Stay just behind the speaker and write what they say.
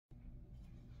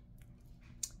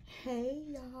Hey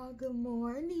y'all, good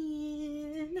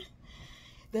morning.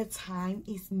 The time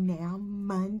is now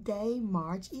Monday,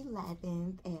 March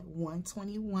 11th at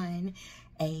 1:21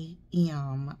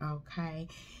 a.m. Okay,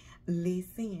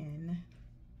 listen,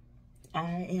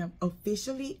 I am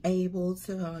officially able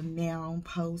to now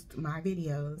post my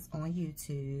videos on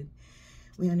YouTube.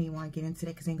 We don't even want to get into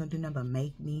that because they ain't gonna do nothing but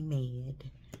make me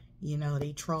mad. You know,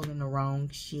 they trolling the wrong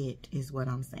shit is what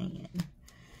I'm saying.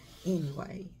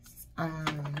 Anyways,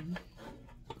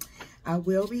 I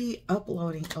will be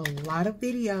uploading a lot of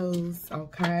videos,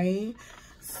 okay?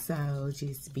 So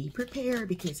just be prepared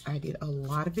because I did a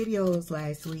lot of videos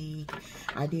last week.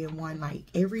 I did one like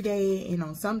every day, and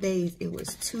on some days it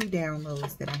was 2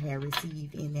 downloads that I had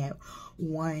received in that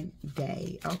one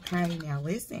day, okay? Now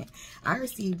listen, I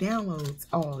received downloads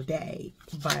all day,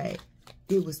 but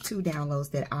it was 2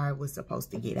 downloads that I was supposed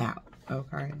to get out,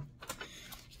 okay?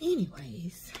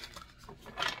 Anyways,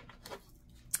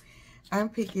 I'm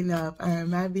picking up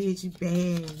my bitch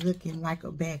bad looking like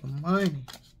a bag of money.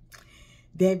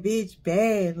 That bitch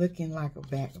bad looking like a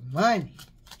bag of money.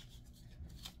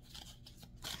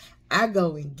 I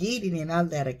go and get it and I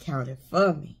let her count it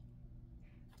for me.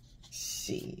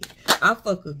 Shit. I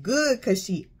fuck her good because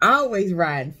she always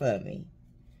riding for me.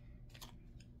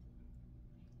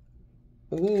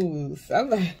 Ooh,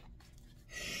 somebody.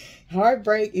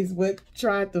 Heartbreak is what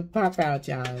tried to pop out,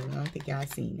 y'all. I don't think y'all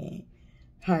seen that.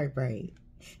 Heartbreak.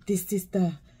 This is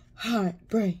the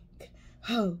Heartbreak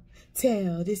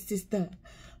Hotel. This is the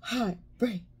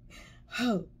Heartbreak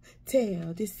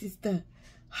Hotel. This is the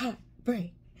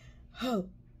Heartbreak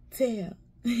Hotel.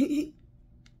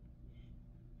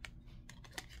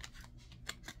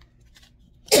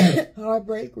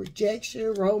 Heartbreak,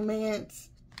 rejection, romance.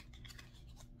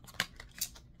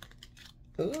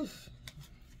 Oof.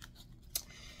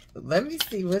 Let me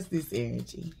see what's this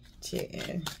energy. Check.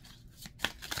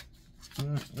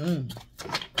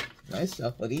 Let's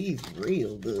shuffle these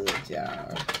real good,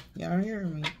 y'all. Y'all hear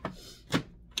me?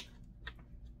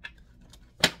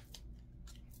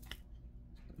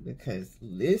 Because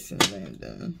listen,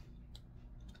 Linda.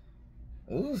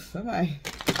 Ooh, somebody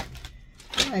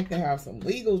could have some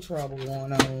legal trouble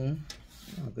going on.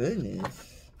 Oh goodness.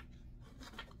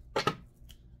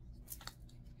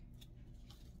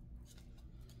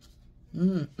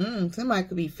 Somebody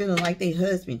could be feeling like their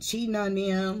husband cheating on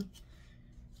them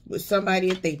with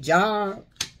somebody at their job.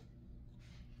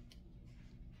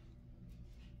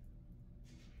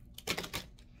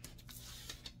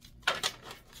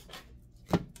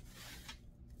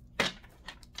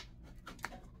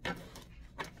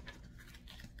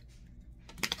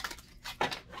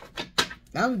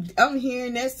 I'm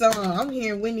hearing that song. I'm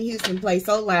hearing Whitney Houston play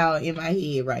so loud in my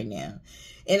head right now.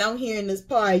 And I'm hearing this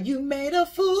part, you made a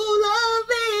fool of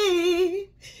me.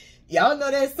 Y'all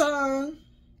know that song?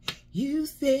 You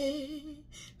said,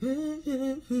 I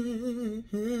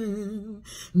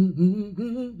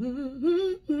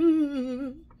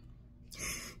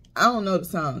don't know the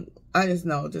song. I just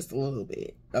know just a little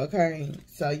bit, okay?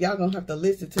 So y'all gonna have to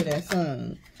listen to that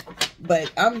song. But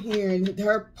I'm hearing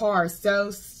her part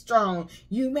so strong.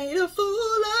 You made a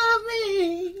fool of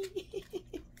me.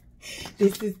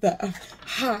 This is the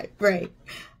Heartbreak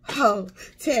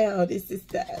Hotel. This is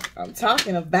the, I'm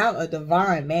talking about a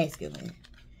divine masculine.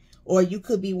 Or you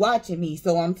could be watching me,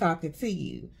 so I'm talking to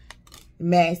you.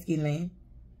 Masculine.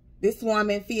 This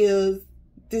woman feels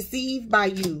deceived by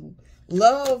you.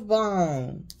 Love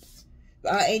bombed.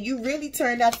 And you really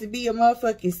turned out to be a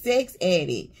motherfucking sex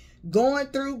addict. Going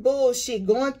through bullshit.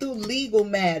 Going through legal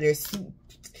matters.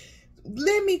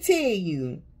 Let me tell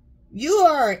you. You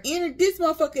are, this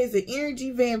motherfucker is an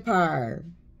energy vampire.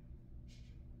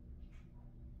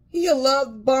 He'll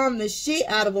love bomb the shit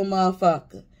out of a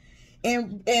motherfucker.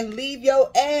 And leave your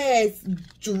ass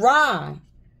dry.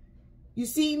 You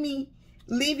see me?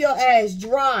 Leave your ass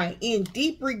dry in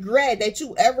deep regret that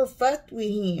you ever fucked with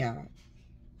him.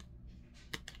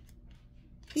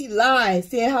 He lied,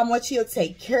 said how much he'll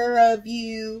take care of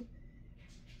you.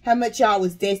 How much y'all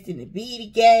was destined to be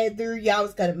together. Y'all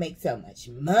was going to make so much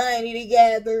money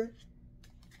together.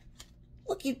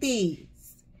 Look at these.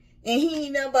 And he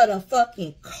ain't nothing but a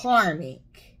fucking karmic.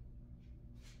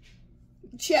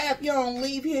 Chap, you don't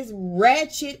leave his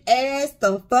ratchet ass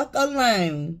the fuck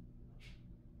alone.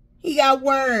 He got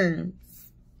worms.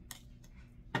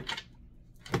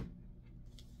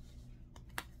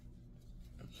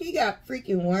 He got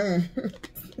freaking worms.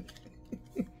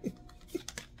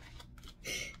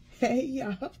 Hey,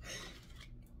 y'all.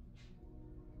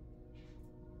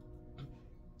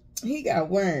 He got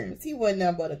worms. He wasn't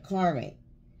nothing but a karmic.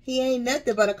 He ain't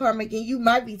nothing but a karmic, and you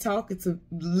might be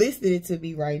listening to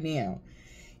me right now.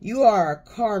 You are a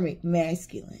karmic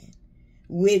masculine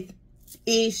with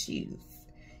issues.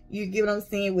 You get what I'm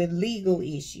saying? With legal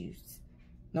issues.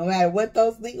 No matter what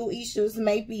those legal issues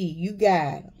may be, you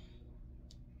got them.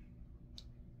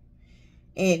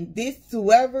 And this,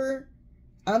 whoever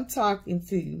I'm talking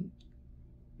to,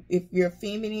 if you're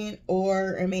feminine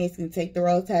or a masculine, take the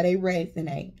roles how they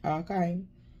resonate, okay?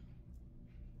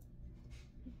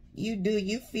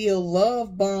 You feel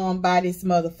love bombed by this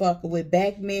motherfucker with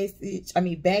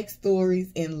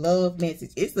backstories and love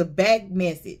message. It's a back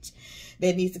message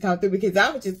that needs to come through, because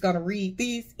I was just going to read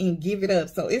this and give it up.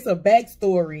 So it's a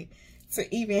backstory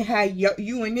to even how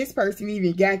you and this person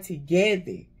even got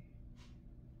together.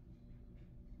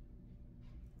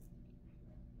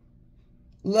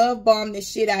 Love bombed the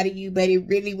shit out of you, but it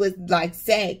really was like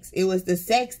sex. It was the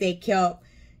sex that kept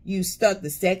you stuck.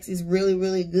 The sex is really,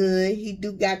 really good. He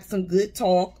do got some good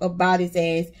talk about his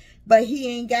ass, but he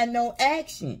ain't got no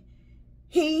action.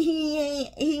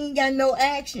 He ain't got no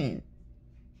action.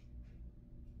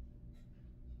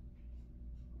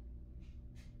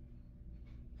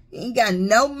 He ain't got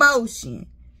no motion.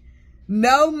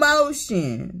 No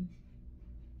motion.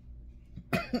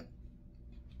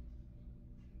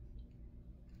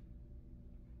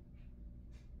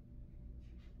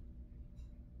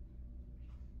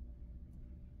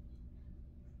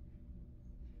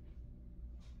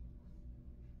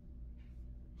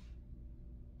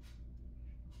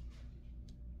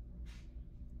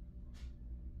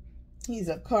 He's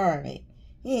a karmic.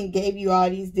 He ain't gave you all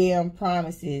these damn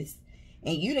promises.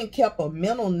 And you done kept a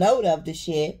mental note of the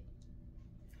shit.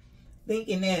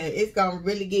 Thinking that it's going to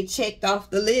really get checked off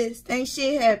the list. Ain't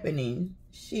shit happening.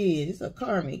 Shit, it's a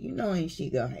karmic. You know ain't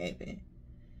shit going to happen.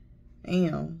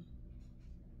 Damn.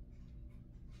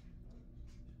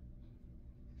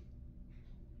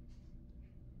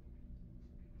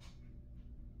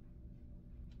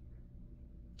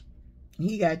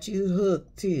 He got you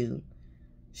hooked too.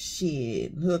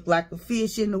 Shit, hooked like a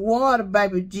fish in the water,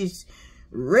 baby, just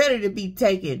ready to be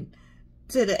taken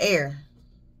to the air.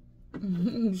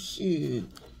 Shit.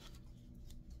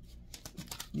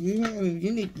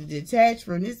 You need to detach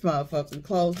from this motherfucker and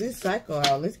close this cycle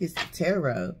out. Let's get some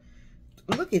tarot.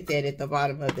 Look at that at the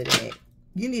bottom of the deck.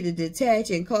 You need to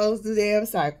detach and close the damn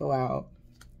cycle out.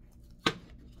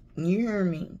 You hear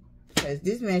me? Because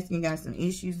this masculine got some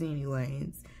issues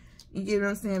anyways. You get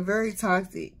what I'm saying? Very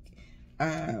toxic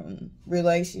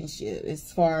relationship,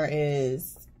 as far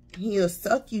as he'll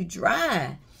suck you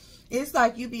dry. It's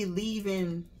like you be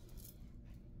leaving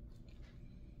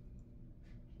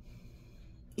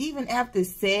even after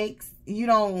sex. You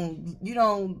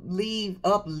don't leave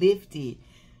uplifted.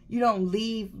 You don't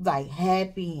leave like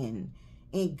happy and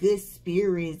in good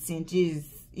spirits, and just,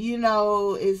 you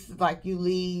know, it's like you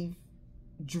leave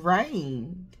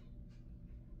drained.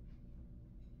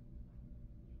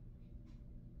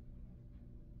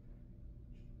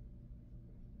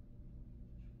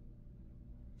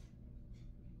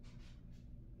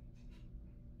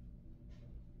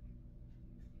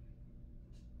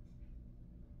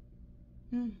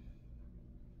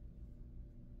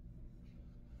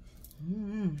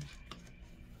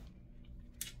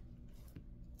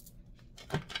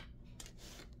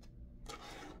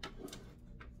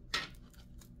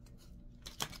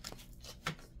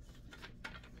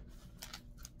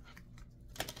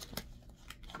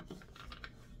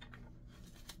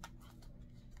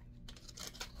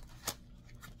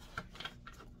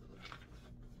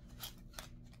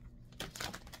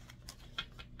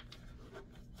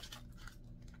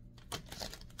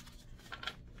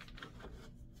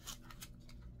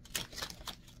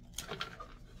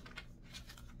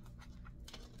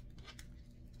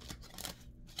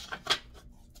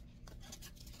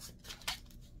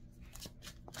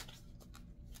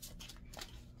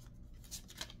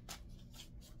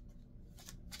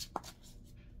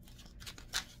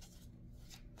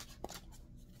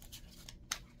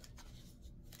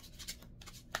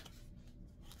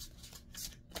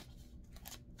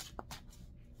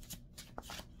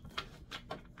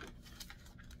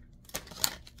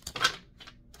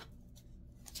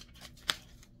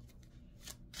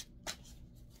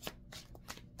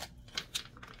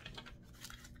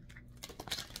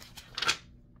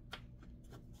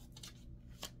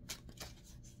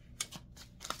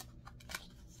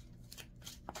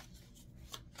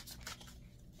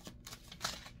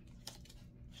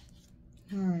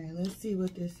 Alright, let's see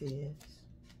what this is.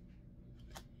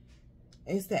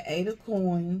 It's the 8 of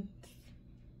Coins.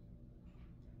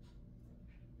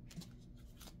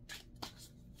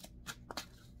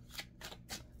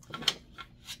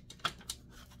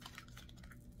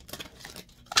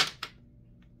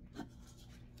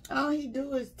 All he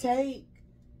do is take.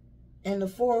 And the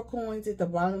 4 coins at the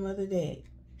bottom of the deck.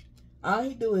 All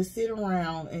he do is sit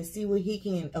around and see what he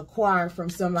can acquire from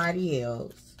somebody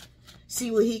else. See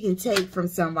what he can take from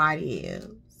somebody else.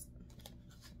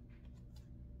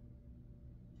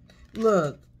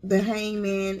 Look, the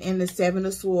Hangman and the 7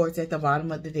 of Swords at the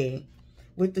bottom of the deck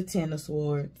with the 10 of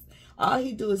Swords. All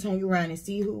he do is hang around and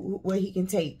see what he can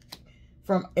take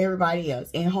from everybody else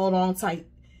and hold on tight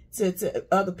to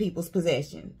other people's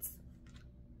possessions.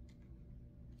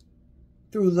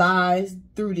 Through lies,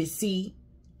 through deceit,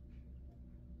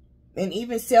 and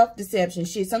even self-deception.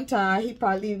 Shit, sometimes he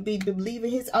probably be believing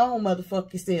his own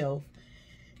motherfucking self.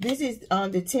 This is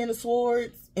the 10 of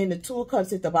Swords and the 2 of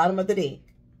Cups at the bottom of the deck.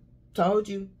 Told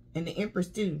you. And the Empress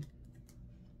too.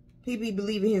 He be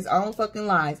believing his own fucking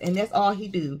lies. And that's all he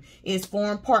do. Is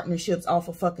form partnerships off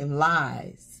of fucking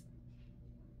lies.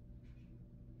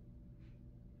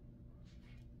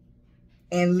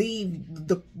 And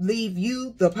leave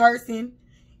you, the person,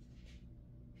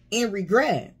 in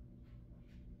regret.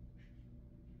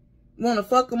 Want to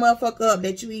fuck a motherfucker up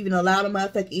that you even allowed a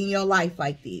motherfucker in your life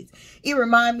like this. It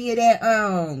remind me of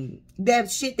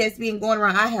that shit that's been going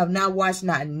around. I have not watched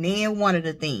not one of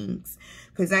the things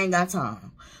because I ain't got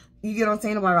time. You get what I'm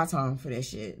saying? Nobody got time for that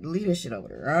shit. Leave that shit over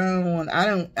there.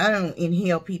 I don't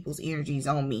inhale people's energies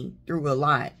on me through a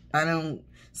lot.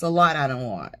 It's a lot I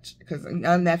don't watch because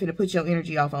I'm not going to put your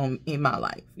energy off in my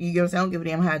life. You get what I'm saying? I don't give a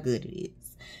damn how good it is.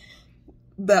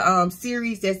 The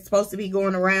series that's supposed to be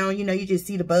going around, you know, you just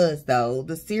see the buzz though.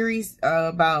 The series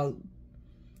about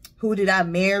who did I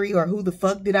marry or who the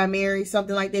fuck did I marry,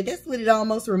 something like that. That's what it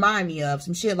almost remind me of,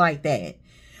 some shit like that.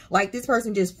 Like this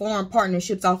person just formed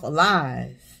partnerships off of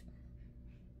lies.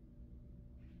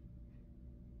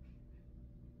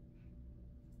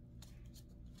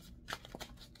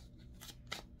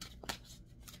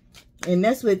 And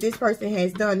that's what this person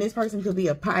has done. This person could be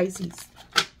a Pisces.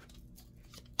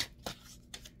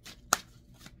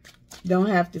 Don't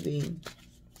have to be.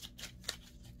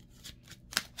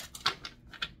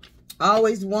 I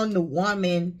always want the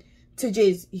woman to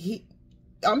just,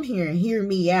 I'm hearing, hear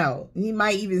me out. He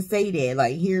might even say that,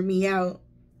 like, hear me out.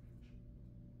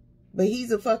 But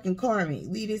he's a fucking karmic.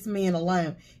 Leave this man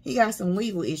alone. He got some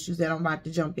legal issues that I'm about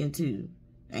to jump into.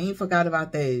 I ain't forgot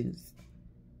about those.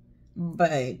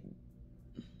 But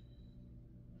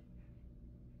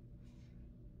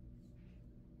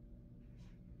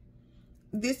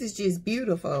this is just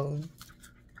beautiful.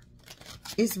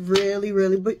 It's really,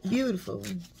 really beautiful.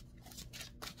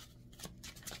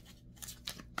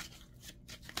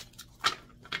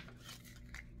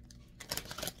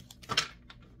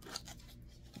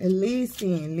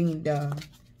 Listen, Linda.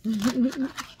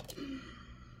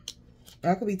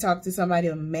 I could be talking to somebody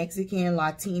of Mexican,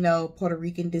 Latino, Puerto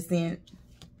Rican descent.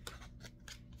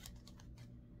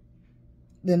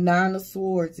 The 9 of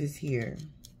Swords is here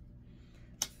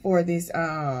for this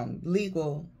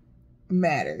legal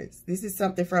matters. This is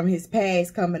something from his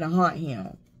past coming to haunt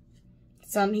him.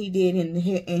 Something he did in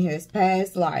his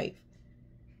past life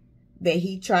that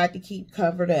he tried to keep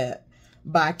covered up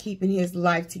by keeping his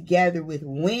life together with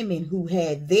women who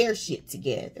had their shit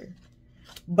together.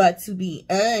 But to be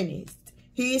honest,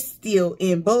 he's still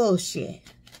in bullshit.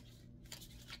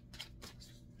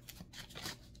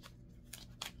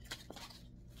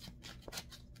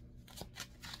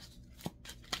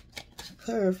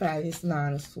 Clarify this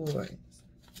 9 of Swords.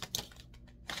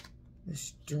 The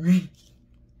strength.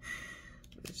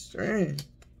 The strength.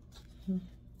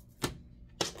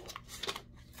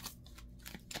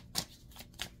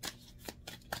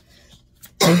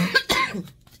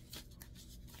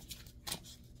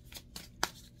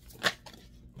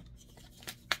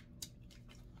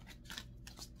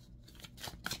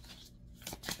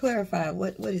 Clarify,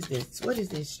 what is this? What is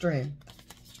this strength?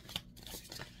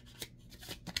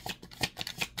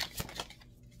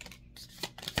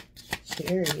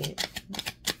 Chariot.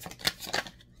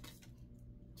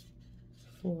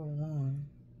 4-1.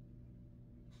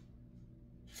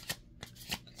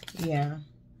 Yeah.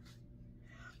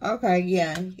 Okay,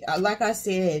 yeah. Like I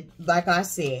said,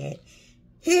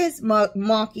 his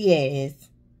monkey ass,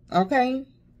 okay,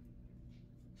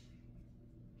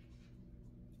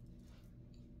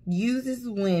 uses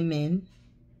women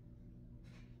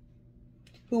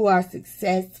who are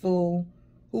successful,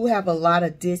 who have a lot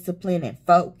of discipline and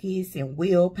focus and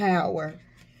willpower.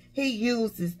 He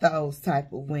uses those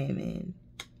type of women.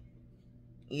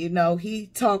 You know, he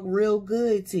talk real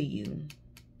good to you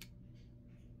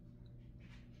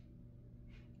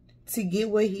to get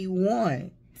what he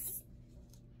wants,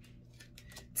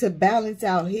 to balance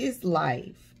out his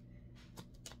life.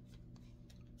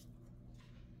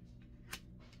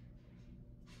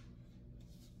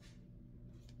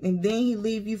 And then he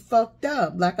leave you fucked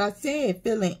up. Like I said,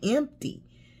 feeling empty.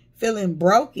 Feeling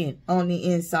broken on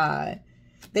the inside.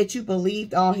 That you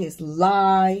believed all his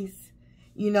lies.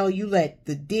 You know, you let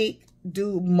the dick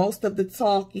do most of the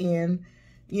talking.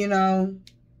 You know.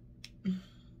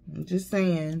 I'm just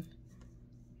saying.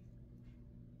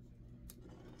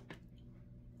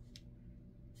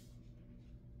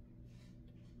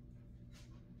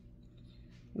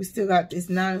 We still got this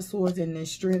Nine of Swords and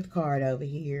this Strength card over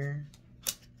here.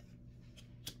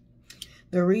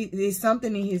 There's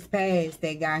something in his past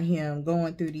that got him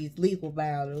going through these legal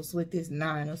battles with this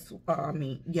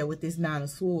with this Nine of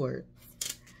Swords.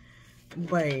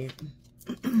 But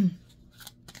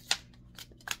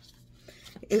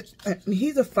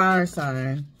he's a fire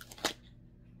sign.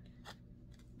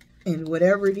 And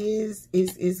whatever it is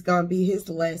going to be his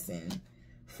lesson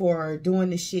for doing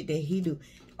the shit that he do.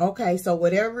 Okay, so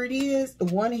whatever it is,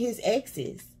 one of his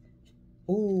exes.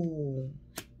 Ooh.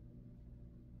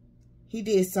 He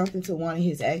did something to one of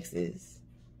his exes.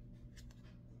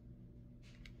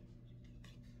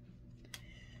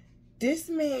 This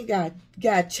man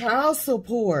got child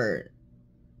support.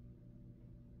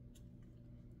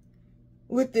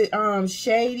 With the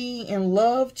shady and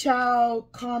love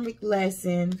child karmic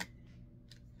lesson.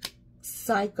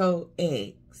 Psycho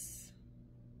X.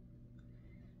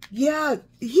 Yeah,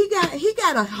 he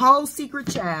got a whole secret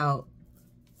child.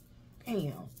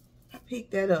 Damn. I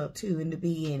picked that up too in the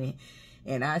beginning.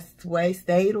 And I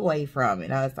stayed away from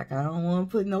it. I was like, I don't want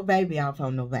to put no baby off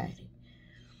on nobody.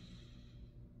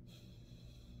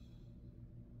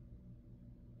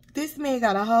 This man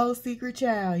got a whole secret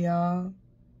child, y'all.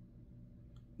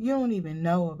 You don't even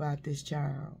know about this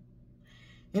child.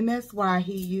 And that's why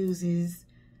he uses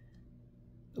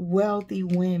wealthy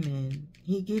women.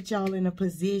 He gets y'all in a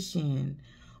position,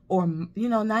 or, you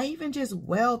know, not even just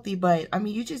wealthy, but, I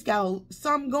mean, you just got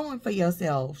something going for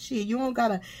yourself. Shit, you don't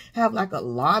gotta have, like, a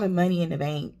lot of money in the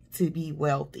bank to be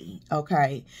wealthy,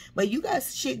 okay? But you got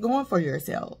shit going for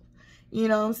yourself. You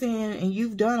know what I'm saying? And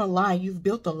you've done a lot. You've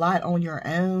built a lot on your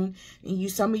own. And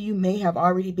some of you may have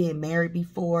already been married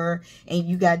before and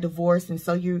you got divorced. And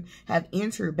so you have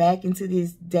entered back into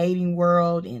this dating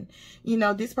world. And, you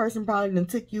know, this person probably done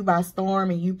took you by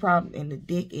storm, and and the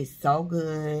dick is so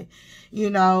good, you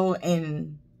know,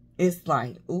 and it's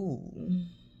like, ooh.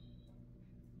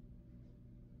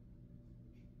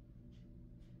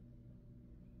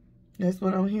 That's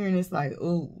what I'm hearing. It's like,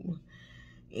 ooh.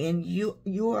 And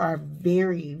you are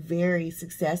very, very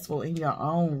successful in your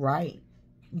own right.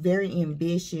 Very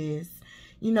ambitious.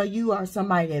 You know, you are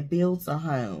somebody that builds a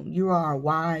home. You are a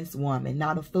wise woman,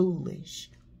 not a foolish.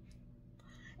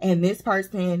 And this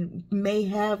person may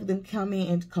have them come in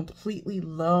and completely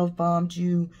love bombed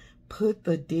you, put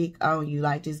the dick on you,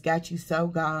 like just got you so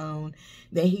gone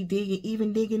that he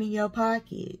even digging in your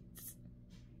pockets.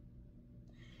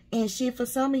 And shit, for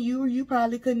some of you, you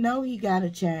probably could know he got a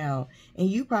child. And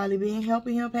you probably been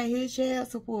helping him pay his child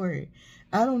support.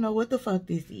 I don't know what the fuck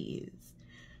this is.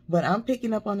 But I'm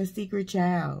picking up on a secret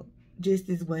child just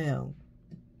as well.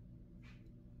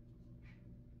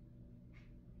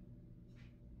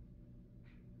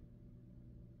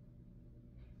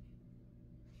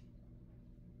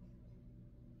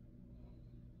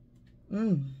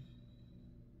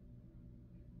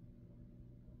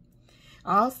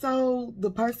 Also,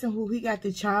 the person who he got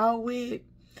the child with,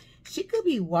 she could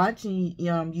be watching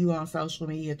you on social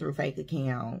media through fake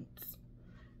accounts.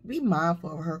 Be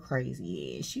mindful of her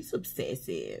crazy ass. She's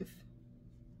obsessive.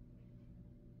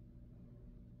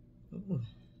 Ooh.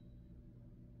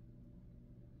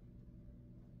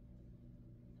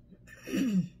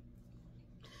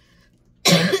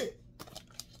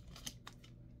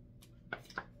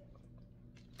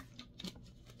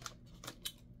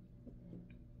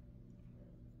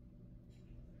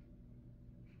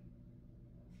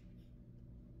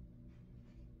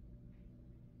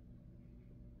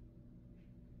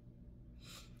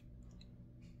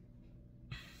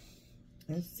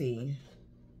 Let's see.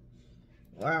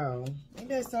 Wow. Ain't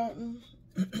that something?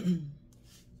 Can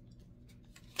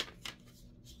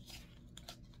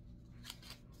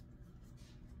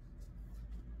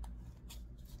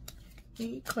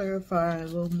you clarify a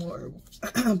little more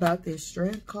about this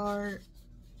Strength card?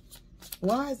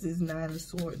 Why is this Nine of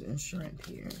Swords and Strength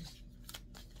here?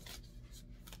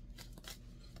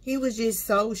 He was just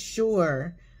so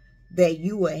sure that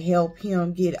you would help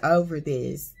him get over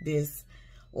this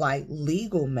like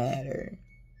legal matter.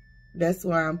 That's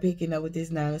why I'm picking up with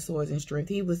this Nine of Swords and Strength.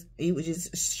 He was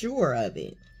just sure of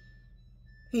it.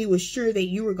 He was sure that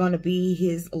you were going to be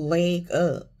his leg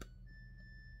up.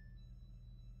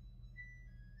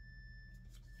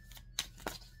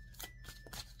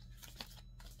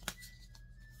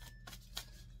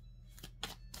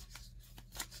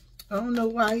 I don't know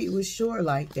why he was sure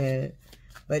like that.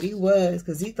 But he was,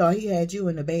 because he thought he had you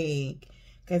in the bag.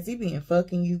 Because he been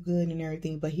fucking you good and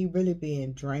everything, but he really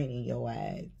been draining your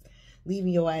ass.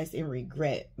 Leaving your ass in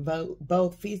regret,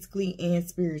 both physically and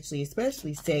spiritually,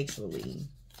 especially sexually.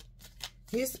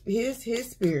 His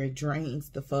spirit drains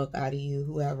the fuck out of you,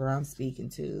 whoever I'm speaking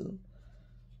to.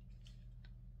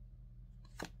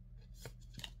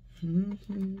 I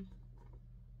think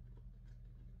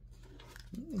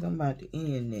I'm about to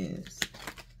end this.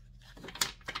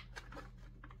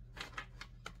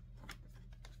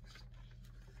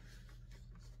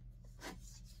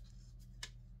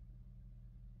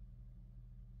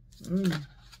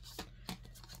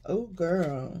 Oh,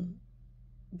 girl.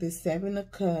 The Seven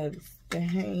of Cups, the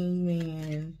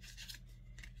Hangman,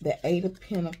 the Eight of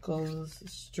Pentacles,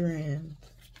 Strength.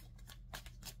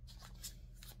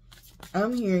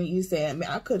 I'm hearing you say, I mean,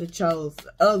 I could have chose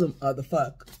other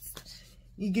motherfuckers.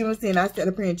 You get what I'm saying? I sat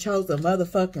up here and chose a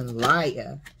motherfucking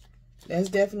liar. That's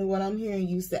definitely what I'm hearing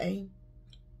you say.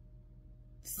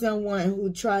 Someone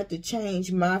who tried to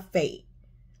change my fate,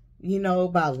 you know,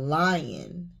 by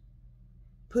lying.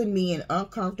 Putting me in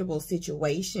uncomfortable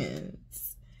situations.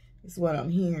 Is what I'm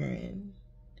hearing.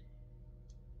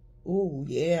 Oh,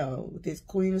 yeah. With this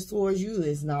Queen of Swords, you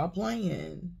is not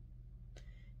playing.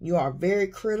 You are very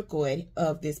critical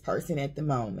of this person at the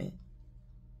moment.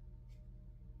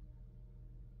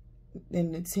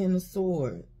 And the Ten of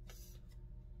Swords.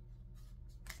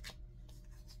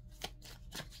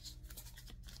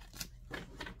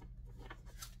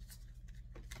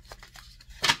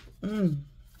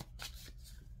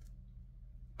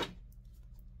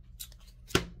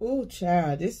 Oh,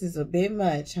 child, this is a bit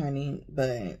much, honey,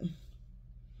 but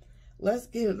let's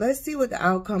see what the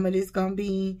outcome of this gonna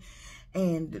be,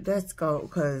 and let's go,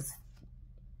 because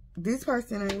this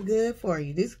person ain't good for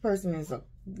you. This person is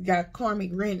got karmic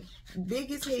rent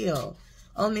big as hell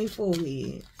on their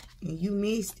forehead, and you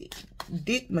missed it.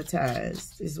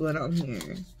 Digmatized is what I'm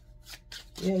hearing.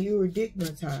 Yeah, you were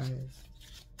digmatized.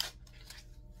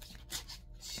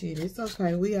 Shit, it's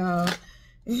okay. We all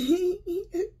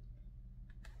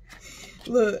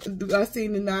look, I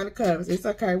seen the Nine of Cups. It's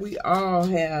okay. We all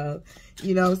have,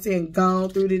 you know what I'm saying, gone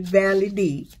through the valley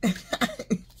deep.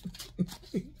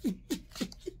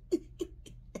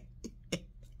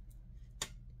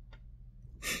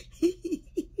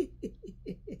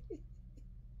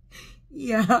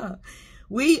 Yeah.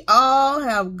 We all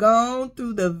have gone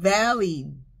through the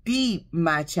valley deep,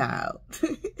 my child.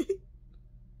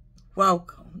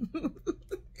 Welcome.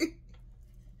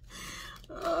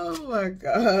 Oh my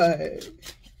God.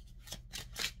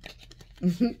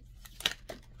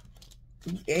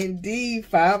 Indeed,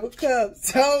 Five of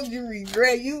Cups. Told you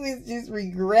regret. You was just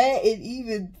regretting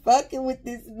even fucking with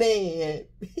this man.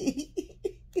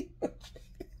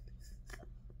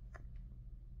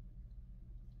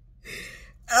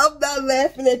 I'm not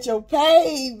laughing at your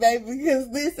pain, baby, because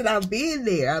listen, I've been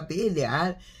there.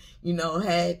 I, you know,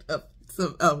 had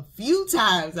a few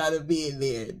times I've been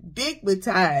there.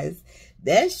 Digmatized.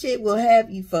 That shit will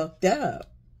have you fucked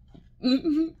up.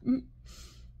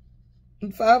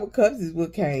 Five of Cups is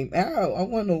what came out. I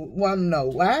want to know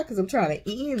why, because I'm trying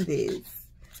to end this.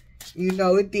 You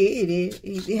know, it did.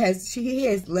 She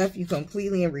has left you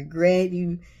completely in regret.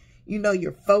 You know,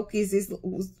 your focus is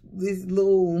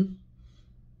little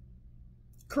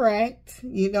cracked,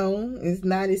 you know, it's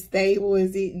not as stable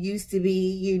as it used to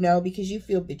be, you know, because you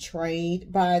feel betrayed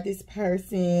by this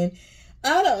person.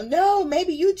 I don't know,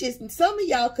 maybe you just, some of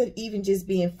y'all could even just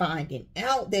be finding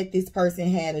out that this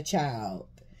person had a child,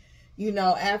 you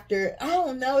know, after, I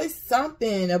don't know, it's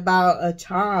something about a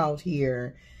child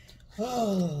here.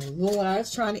 Oh Lord, I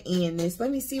was trying to end this. Let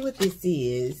me see what this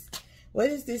is. What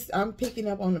is this I'm picking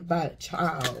up on about a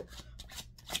child?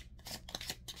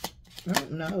 I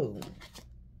don't know.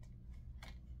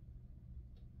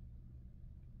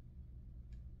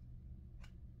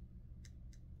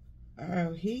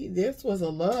 This was a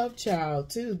love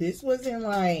child too. This wasn't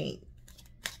like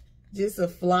just a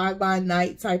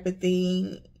fly-by-night type of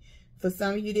thing. For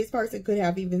some of you, this person could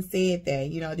have even said that,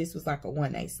 you know, this was like a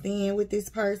one-night stand with this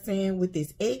person, with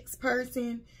this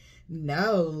ex-person.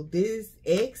 No, this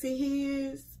ex of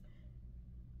his,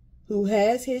 who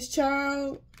has his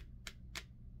child,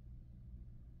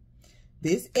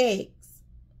 this ex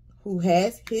who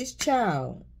has his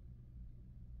child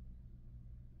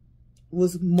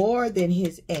was more than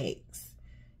his ex.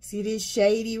 See this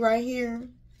shady right here?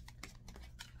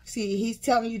 See, he's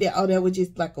telling you that, oh, that was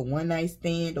just like a one-night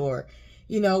stand, or,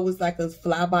 you know, it was like a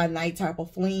fly-by-night type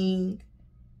of fling.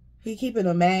 He keeping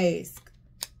a mask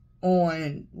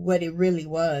on what it really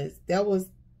was. That was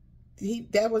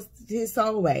that was his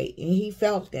soulmate, and he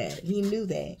felt that. He knew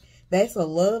that. That's a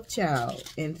love child.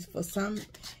 And for some,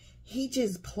 he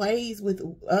just plays with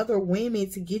other women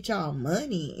to get y'all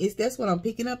money. That's what I'm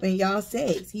picking up in y'all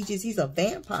sex. He's a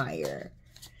vampire.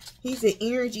 He's an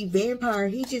energy vampire.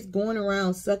 He's just going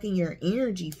around sucking your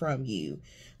energy from you.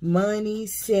 Money,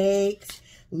 sex,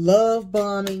 love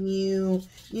bombing you.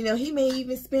 You know, he may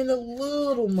even spend a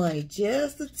little money,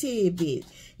 just a tidbit.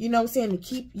 You know what I'm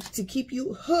saying? To keep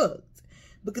you hooked.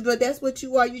 But that's what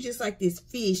you are. You just like this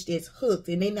fish that's hooked.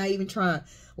 And they're not even trying to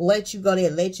let you go there.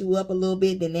 Let you up a little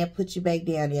bit. Then they'll put you back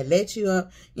down there. Let you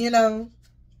up. You know.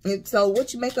 And so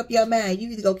what you make up your mind? You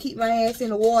either go keep my ass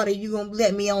in the water. You going to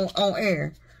let me on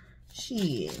air.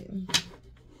 Shit.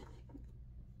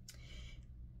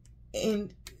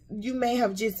 And you may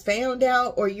have just found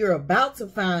out, or you're about to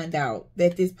find out,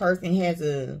 that this person has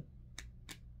a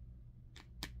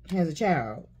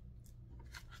child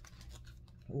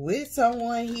with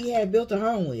someone he had built a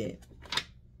home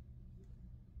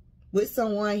with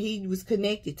someone he was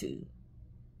connected to.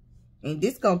 And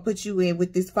this gonna put you in,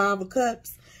 with this 5 of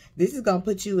Cups, this is gonna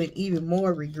put you in even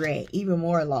more regret, even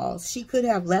more loss. She could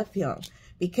have left him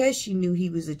because she knew he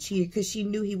was a cheater, because she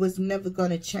knew he was never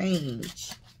gonna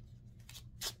change.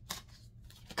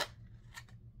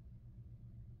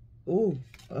 Ooh,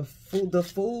 the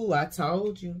fool, I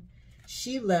told you.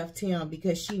 She left him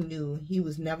because she knew he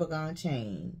was never going to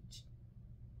change.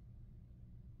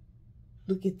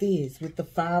 Look at this, with the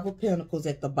 5 of Pentacles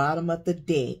at the bottom of the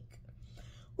deck.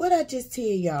 What I just tell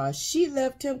y'all, she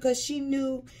left him because she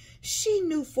knew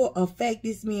for a fact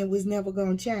this man was never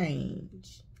going to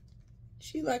change.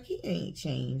 She like, he ain't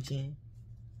changing.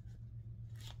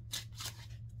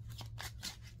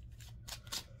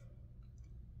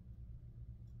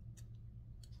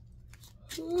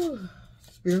 Ooh,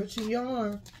 spiritual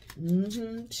yarn.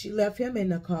 She left him in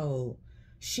the cold.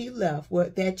 She left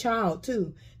with that child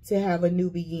too to have a new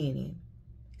beginning.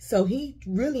 So he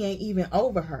really ain't even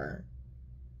over her.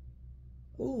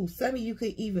 Ooh, some of you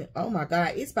could even, oh my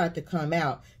God, it's about to come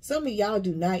out. Some of y'all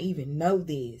do not even know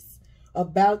this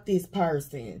about this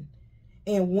person.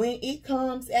 And when it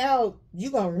comes out,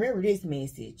 you're going to remember this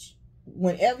message.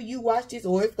 Whenever you watch this,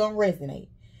 or it's going to resonate.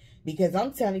 Because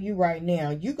I'm telling you right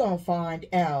now, you're going to find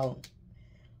out,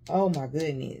 oh my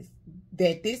goodness,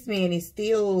 that this man is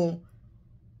still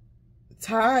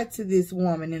tied to this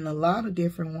woman in a lot of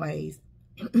different ways.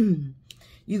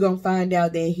 You're going to find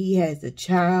out that he has a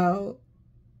child.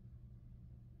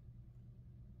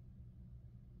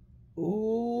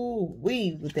 Ooh,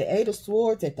 with the 8 of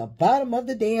Swords at the bottom of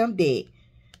the damn deck.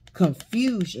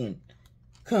 Confusion.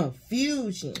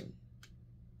 Confusion.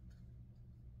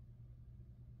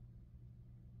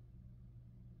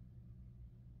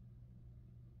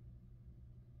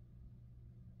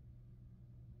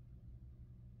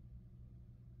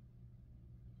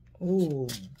 Ooh.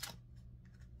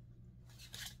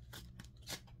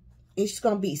 It's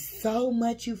going to be so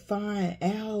much you find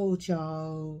out,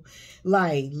 y'all.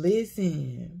 Like,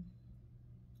 listen.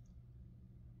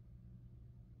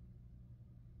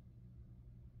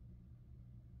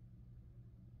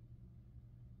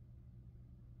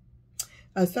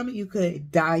 Some of you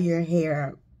could dye your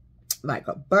hair like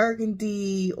a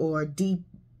burgundy or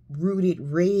deep-rooted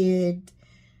red.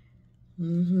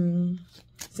 Some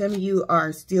of you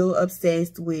are still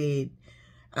obsessed with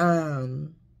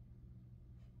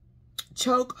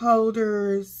choke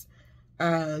holders,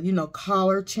 you know,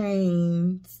 collar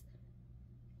chains.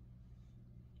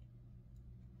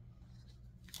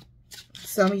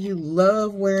 Some of you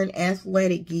love wearing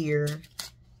athletic gear.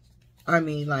 I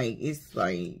mean, like, it's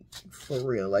like, for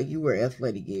real. Like, you wear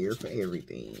athletic gear for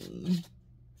everything.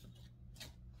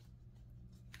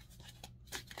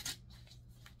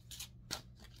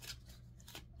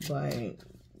 But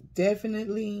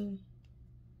definitely,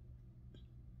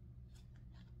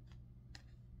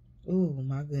 oh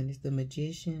my goodness, the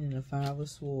Magician and the 5 of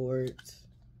Swords.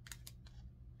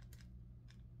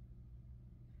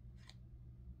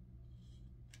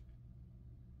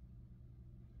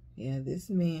 Yeah, this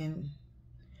man,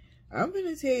 I'm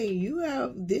going to tell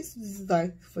you, this is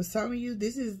like, for some of you,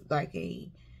 this is like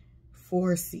a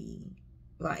 4C.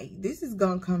 Like, this is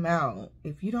going to come out.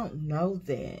 If you don't know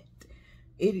that,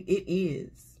 it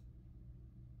is.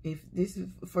 If this is,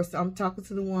 I'm talking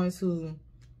to the ones who,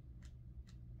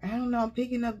 I don't know, I'm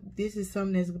picking up, this is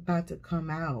something that's about to come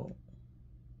out.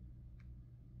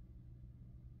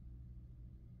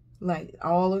 Like,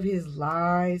 all of his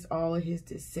lies, all of his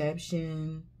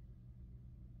deception.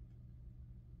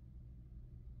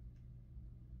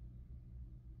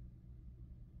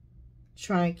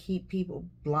 Trying to keep people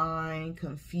blind,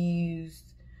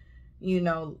 confused. You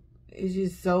know, It's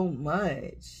just so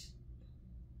much.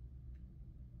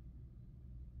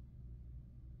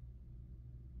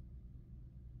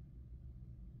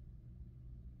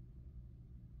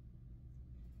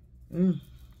 I'm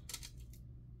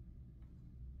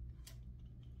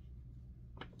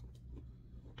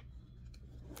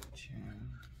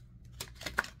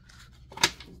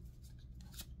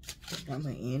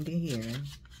gonna end it here.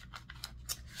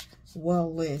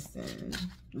 Well, listen,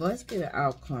 let's get an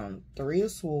outcome. 3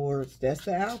 of Swords, that's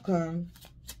the outcome.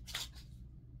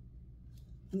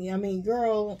 Yeah, I mean,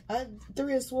 girl,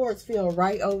 3 of Swords feel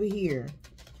right over here.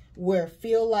 Where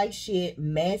feel like shit,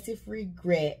 massive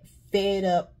regret, fed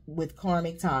up with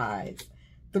karmic ties.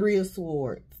 3 of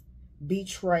Swords,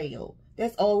 betrayal.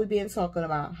 That's all we've been talking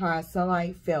about, how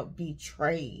somebody felt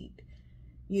betrayed.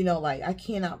 You know, like, I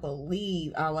cannot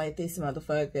believe I let this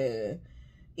motherfucker.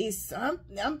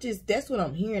 I'm just, that's what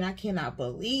I'm hearing. I cannot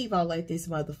believe I let this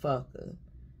motherfucker.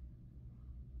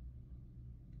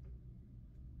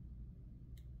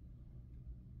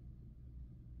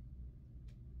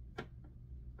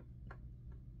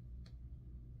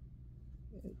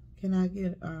 Can I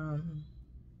get,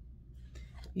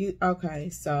 okay,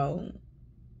 so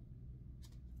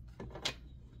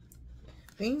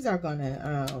things are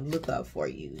gonna look up for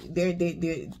you.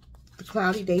 The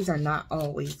cloudy days are not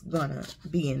always gonna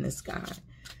be in the sky,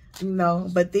 you know.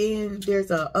 But then there's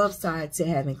a upside to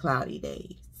having cloudy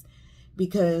days,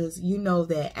 because you know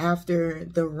that after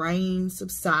the rain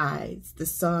subsides, the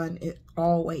sun, it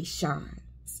always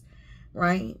shines,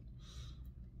 right?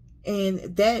 And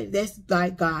that's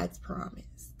like God's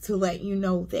promise to let you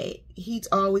know that he's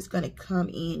always gonna come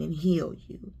in and heal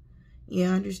you. You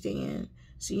understand?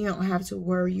 So you don't have to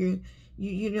worry.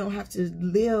 You don't have to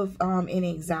live in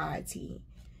anxiety,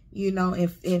 you know,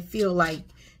 and feel like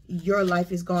your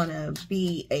life is going to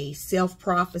be a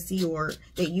self-prophecy, or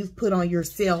that you've put on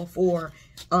yourself, or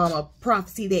a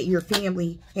prophecy that your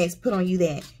family has put on you,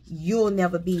 that you'll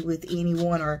never be with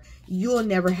anyone, or you'll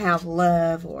never have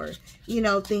love, or, you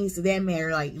know, things of that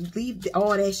matter. Like, leave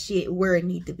all that shit where it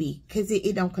need to be, because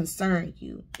it don't concern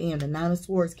you. Damn, the 9 of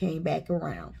Swords came back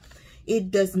around.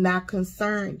 It does not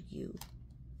concern you.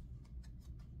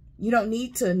 You don't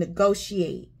need to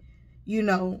negotiate, you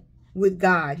know, with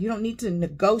God. You don't need to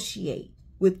negotiate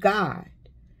with God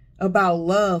about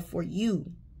love for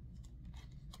you.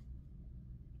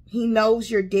 He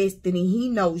knows your destiny. He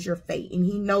knows your fate. And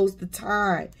he knows the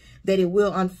time that it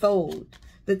will unfold.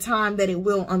 The time that it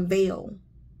will unveil.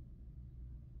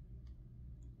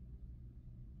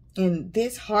 And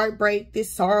this heartbreak,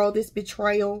 this sorrow, this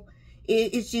betrayal,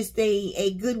 it's just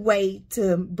a good way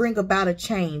to bring about a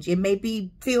change. It may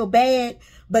feel bad,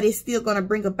 but it's still going to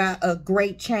bring about a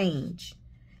great change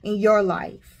in your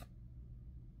life.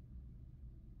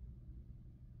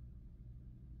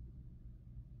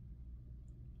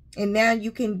 And now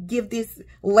you can give this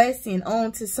lesson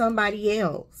on to somebody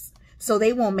else, so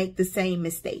they won't make the same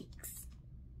mistakes.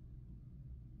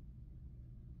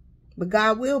 But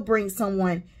God will bring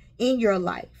someone in your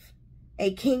life.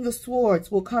 A King of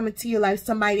Swords will come into your life.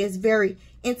 Somebody that's very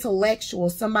intellectual.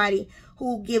 Somebody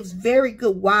who gives very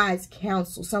good, wise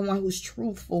counsel. Someone who's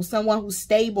truthful. Someone who's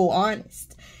stable,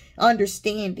 honest,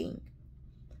 understanding.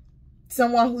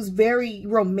 Someone who's very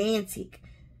romantic.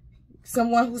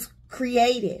 Someone who's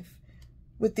creative.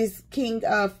 With this King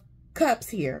of Cups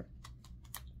here.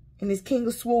 And this King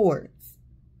of Swords.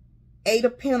 8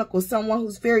 of Pentacles. Someone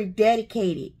who's very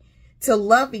dedicated to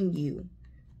loving you.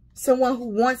 Someone who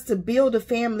wants to build a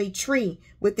family tree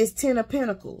with this 10 of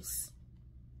Pentacles.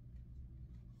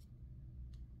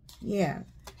 Yeah,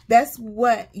 that's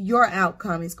what your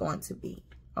outcome is going to be.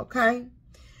 Okay?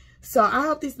 So I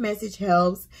hope this message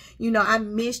helps. You know, I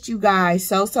missed you guys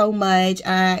so much.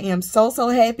 I am so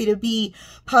happy to be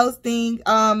posting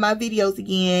my videos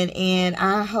again. And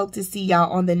I hope to see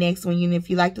y'all on the next one. And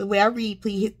if you like the way I read,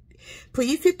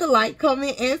 please hit the like,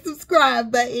 comment, and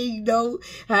subscribe button. You know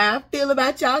how I feel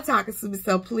about y'all talking to me.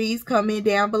 So please comment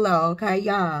down below. Okay,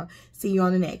 y'all? See you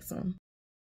on the next one.